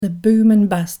The boom and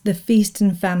bust, the feast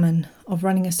and famine of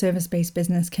running a service-based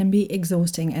business can be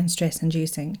exhausting and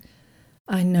stress-inducing.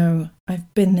 I know,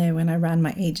 I've been there when I ran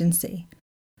my agency.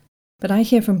 But I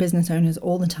hear from business owners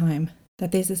all the time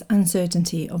that there's this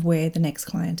uncertainty of where the next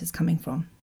client is coming from.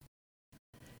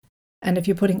 And if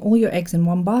you're putting all your eggs in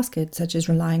one basket, such as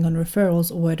relying on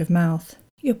referrals or word of mouth,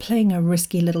 you're playing a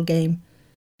risky little game.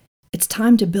 It's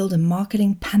time to build a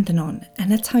marketing pantheon,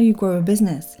 and that's how you grow a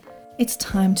business. It's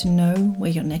time to know where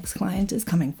your next client is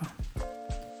coming from.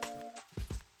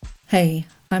 Hey,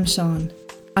 I'm Sean.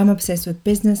 I'm obsessed with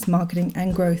business, marketing,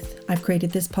 and growth. I've created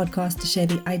this podcast to share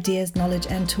the ideas, knowledge,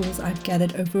 and tools I've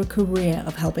gathered over a career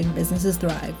of helping businesses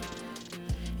thrive.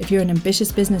 If you're an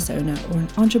ambitious business owner or an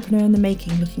entrepreneur in the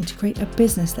making looking to create a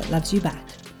business that loves you back,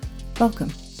 welcome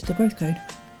to The Growth Code.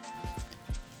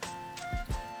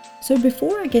 So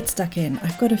before I get stuck in,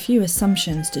 I've got a few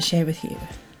assumptions to share with you.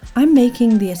 I'm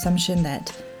making the assumption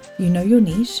that you know your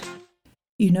niche,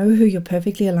 you know who your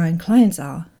perfectly aligned clients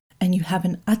are, and you have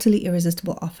an utterly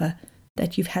irresistible offer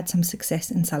that you've had some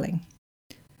success in selling.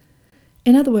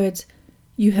 In other words,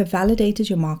 you have validated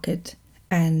your market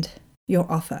and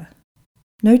your offer.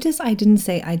 Notice I didn't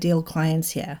say ideal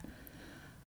clients here.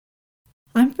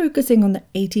 I'm focusing on the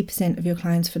 80% of your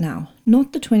clients for now,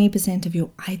 not the 20% of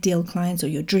your ideal clients or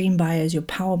your dream buyers, your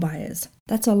power buyers.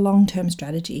 That's a long-term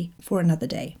strategy for another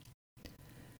day.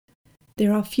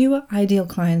 There are fewer ideal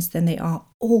clients than there are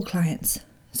all clients,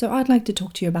 so I'd like to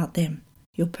talk to you about them,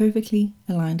 your perfectly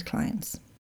aligned clients.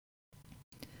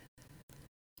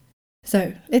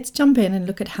 So let's jump in and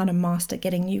look at how to master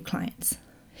getting new clients.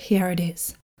 Here it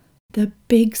is, the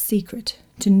big secret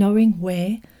to knowing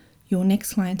where your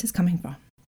next client is coming from.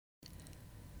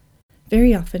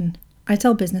 Very often, I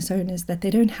tell business owners that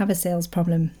they don't have a sales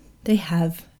problem, they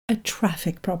have a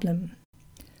traffic problem.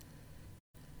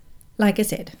 Like I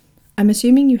said, I'm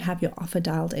assuming you have your offer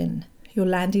dialed in. Your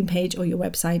landing page or your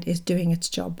website is doing its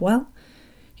job well,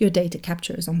 your data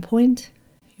capture is on point,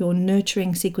 your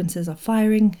nurturing sequences are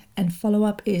firing, and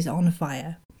follow-up is on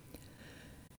fire.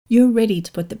 You're ready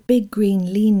to put the big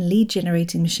green lean lead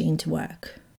generating machine to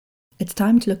work. It's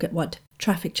time to look at what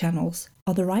traffic channels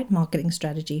are the right marketing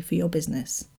strategy for your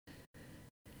business.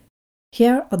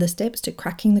 Here are the steps to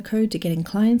cracking the code to getting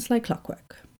clients like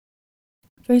clockwork.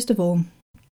 First of all,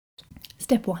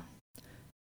 step 1.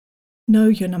 Know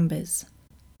your numbers.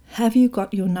 Have you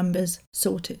got your numbers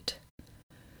sorted?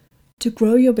 To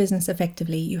grow your business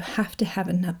effectively, you have to have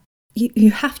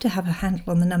a handle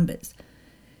on the numbers.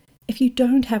 If you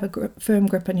don't have a firm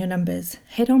grip on your numbers,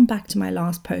 head on back to my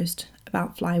last post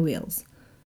about flywheels.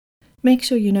 Make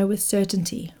sure you know with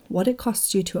certainty what it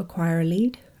costs you to acquire a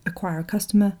lead, acquire a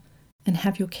customer, and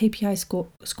have your KPI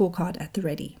scorecard at the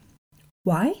ready.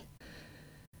 Why?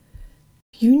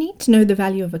 You need to know the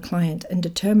value of a client and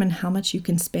determine how much you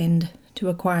can spend to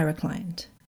acquire a client.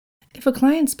 If a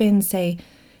client spends, say,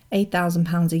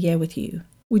 £8,000 a year with you,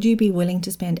 would you be willing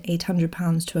to spend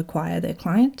 £800 to acquire their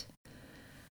client?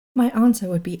 My answer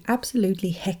would be absolutely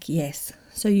heck yes,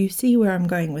 so you see where I'm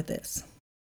going with this.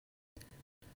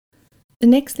 The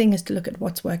next thing is to look at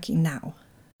what's working now.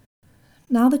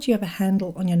 Now that you have a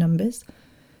handle on your numbers,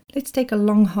 let's take a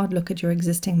long hard look at your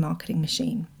existing marketing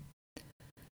machine.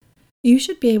 You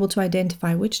should be able to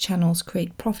identify which channels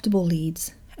create profitable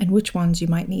leads and which ones you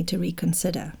might need to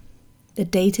reconsider. The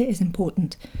data is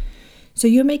important, so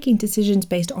you're making decisions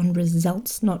based on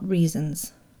results, not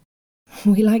reasons.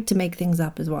 We like to make things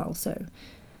up as well, so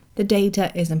the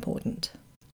data is important.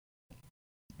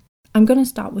 I'm going to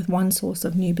start with one source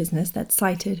of new business that's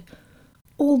cited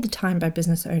all the time by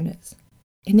business owners.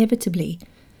 Inevitably,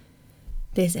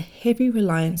 there's a heavy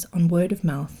reliance on word of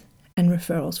mouth and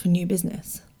referrals for new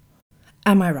business.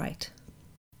 Am I right?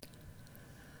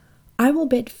 I will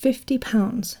bet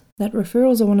 £50 that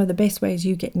referrals are one of the best ways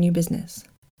you get new business,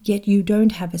 yet you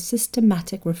don't have a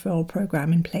systematic referral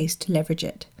program in place to leverage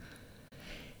it.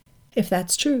 If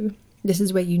that's true, this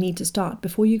is where you need to start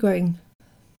before you go and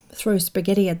throw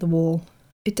spaghetti at the wall.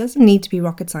 It doesn't need to be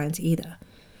rocket science either.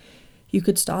 You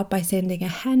could start by sending a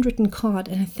handwritten card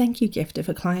and a thank you gift if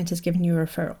a client has given you a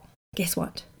referral. Guess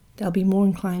what? They'll be more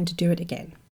inclined to do it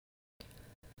again.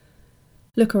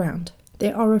 Look around.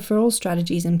 There are referral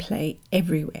strategies in play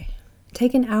everywhere.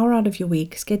 Take an hour out of your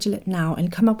week, schedule it now,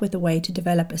 and come up with a way to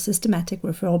develop a systematic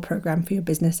referral program for your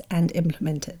business and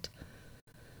implement it.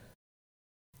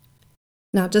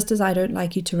 Now, just as I don't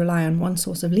like you to rely on one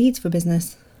source of leads for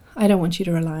business, I don't want you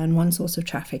to rely on one source of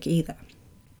traffic either.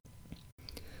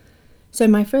 So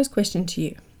my first question to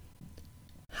you,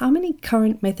 how many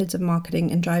current methods of marketing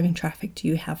and driving traffic do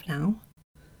you have now?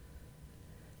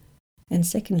 And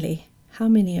secondly, how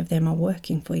many of them are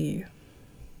working for you?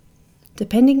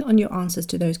 depending on your answers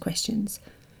to those questions.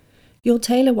 You'll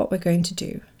tailor what we're going to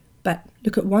do, but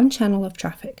look at one channel of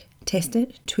traffic, test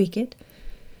it, tweak it,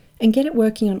 and get it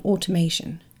working on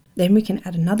automation. Then we can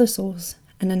add another source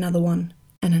and another one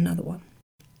and another one.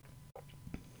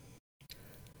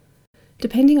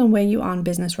 Depending on where you are in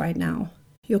business right now,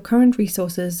 your current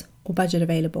resources or budget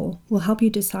available will help you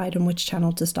decide on which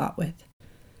channel to start with.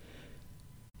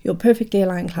 Your perfectly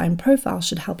aligned client profile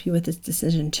should help you with this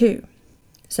decision too.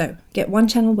 So get one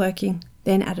channel working,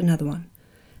 then add another one,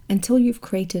 until you've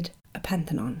created a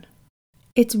pantheon.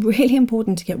 It's really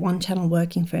important to get one channel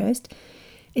working first.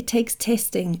 It takes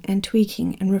testing and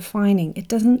tweaking and refining. It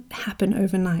doesn't happen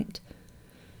overnight.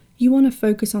 You want to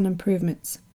focus on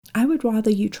improvements. I would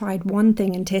rather you tried one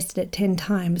thing and tested it 10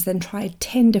 times than tried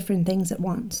 10 different things at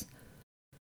once.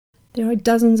 There are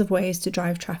dozens of ways to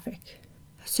drive traffic.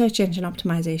 Search engine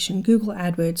optimization, Google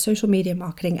AdWords, social media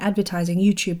marketing, advertising,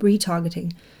 YouTube,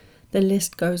 retargeting. The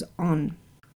list goes on.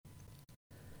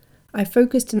 I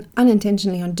focused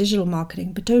unintentionally on digital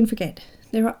marketing, but don't forget,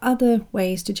 there are other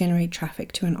ways to generate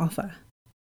traffic to an offer.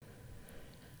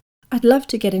 I'd love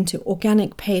to get into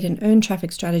organic, paid and earned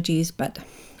traffic strategies, but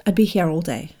I'd be here all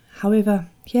day. However,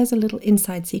 here's a little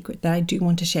inside secret that I do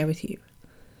want to share with you.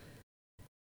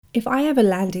 If I have a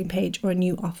landing page or a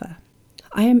new offer,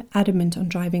 I am adamant on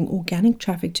driving organic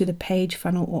traffic to the page,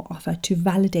 funnel or offer to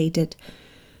validate it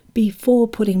before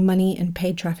putting money and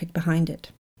paid traffic behind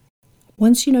it.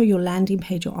 Once you know your landing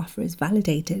page or offer is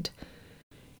validated,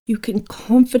 you can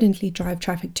confidently drive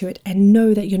traffic to it and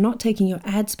know that you're not taking your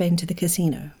ad spend to the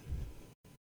casino.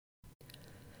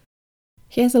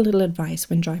 Here's a little advice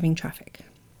when driving traffic.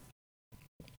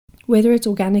 Whether it's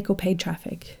organic or paid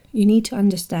traffic, you need to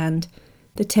understand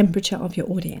the temperature of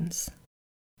your audience.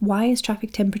 Why is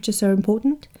traffic temperature so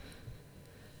important?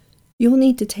 You'll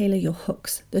need to tailor your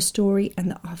hooks, the story and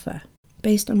the offer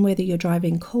based on whether you're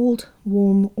driving cold,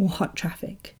 warm or hot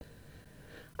traffic.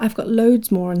 I've got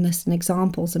loads more on this and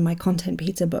examples in my Content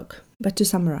Pizza book, but to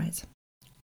summarize,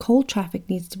 cold traffic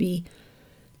needs to be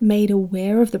made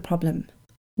aware of the problem.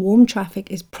 Warm traffic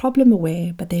is problem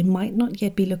aware, but they might not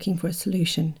yet be looking for a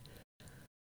solution.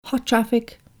 Hot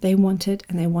traffic, they want it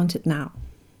and they want it now.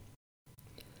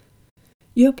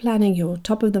 You're planning your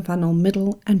top of the funnel,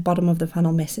 middle and bottom of the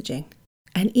funnel messaging.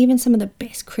 And even some of the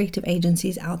best creative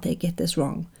agencies out there get this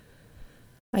wrong.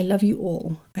 I love you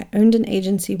all. I owned an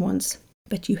agency once,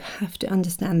 but you have to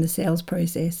understand the sales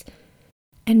process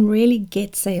and really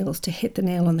get sales to hit the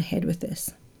nail on the head with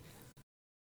this.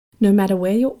 No matter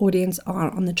where your audience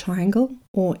are on the triangle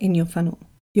or in your funnel,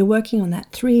 you're working on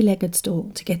that three-legged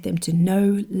stool to get them to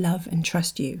know, love, and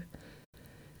trust you.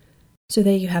 So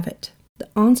there you have it. The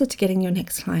answer to getting your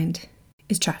next client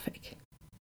is traffic.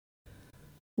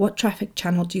 What traffic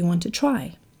channel do you want to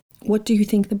try? What do you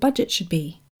think the budget should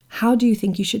be? How do you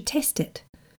think you should test it?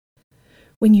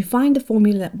 When you find the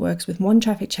formula that works with one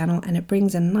traffic channel and it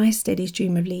brings a nice steady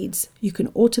stream of leads, you can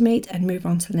automate and move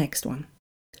on to the next one.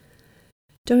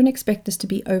 Don't expect this to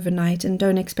be overnight and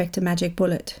don't expect a magic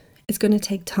bullet. It's going to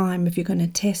take time if you're going to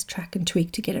test, track and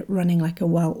tweak to get it running like a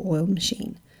well-oiled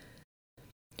machine.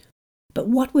 But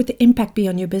what would the impact be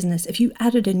on your business if you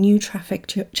added a new traffic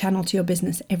channel to your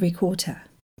business every quarter?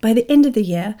 By the end of the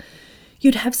year,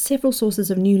 you'd have several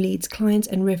sources of new leads, clients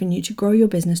and revenue to grow your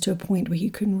business to a point where you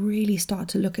can really start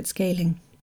to look at scaling.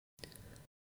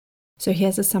 So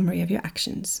here's a summary of your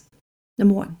actions.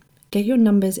 Number 1, get your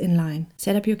numbers in line.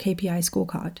 Set up your KPI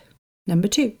scorecard. Number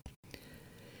 2,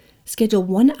 schedule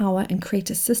 1 hour and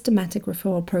create a systematic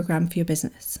referral program for your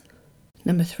business.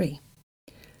 Number 3,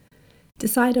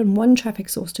 decide on one traffic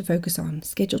source to focus on.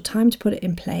 Schedule time to put it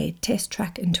in play, test,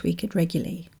 track and tweak it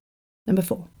regularly. Number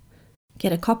 4,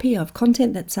 get a copy of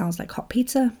content that sounds like hot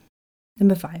pizza.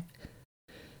 Number 5,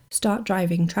 start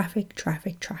driving traffic.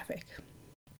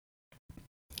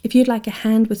 If you'd like a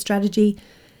hand with strategy,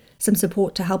 some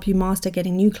support to help you master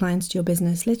getting new clients to your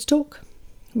business, let's talk.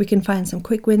 We can find some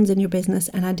quick wins in your business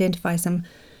and identify some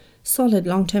solid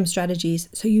long-term strategies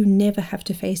so you never have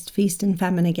to face feast and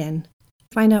famine again.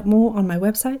 Find out more on my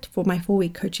website for my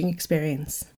 4-week coaching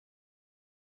experience.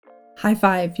 High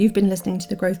five, you've been listening to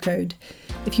The Growth Code.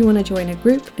 If you want to join a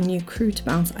group, a new crew to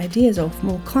bounce ideas off,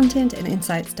 more content and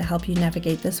insights to help you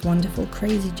navigate this wonderful,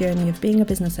 crazy journey of being a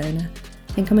business owner,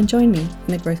 then come and join me in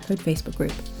the Growth Code Facebook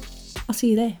group. I'll see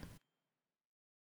you there.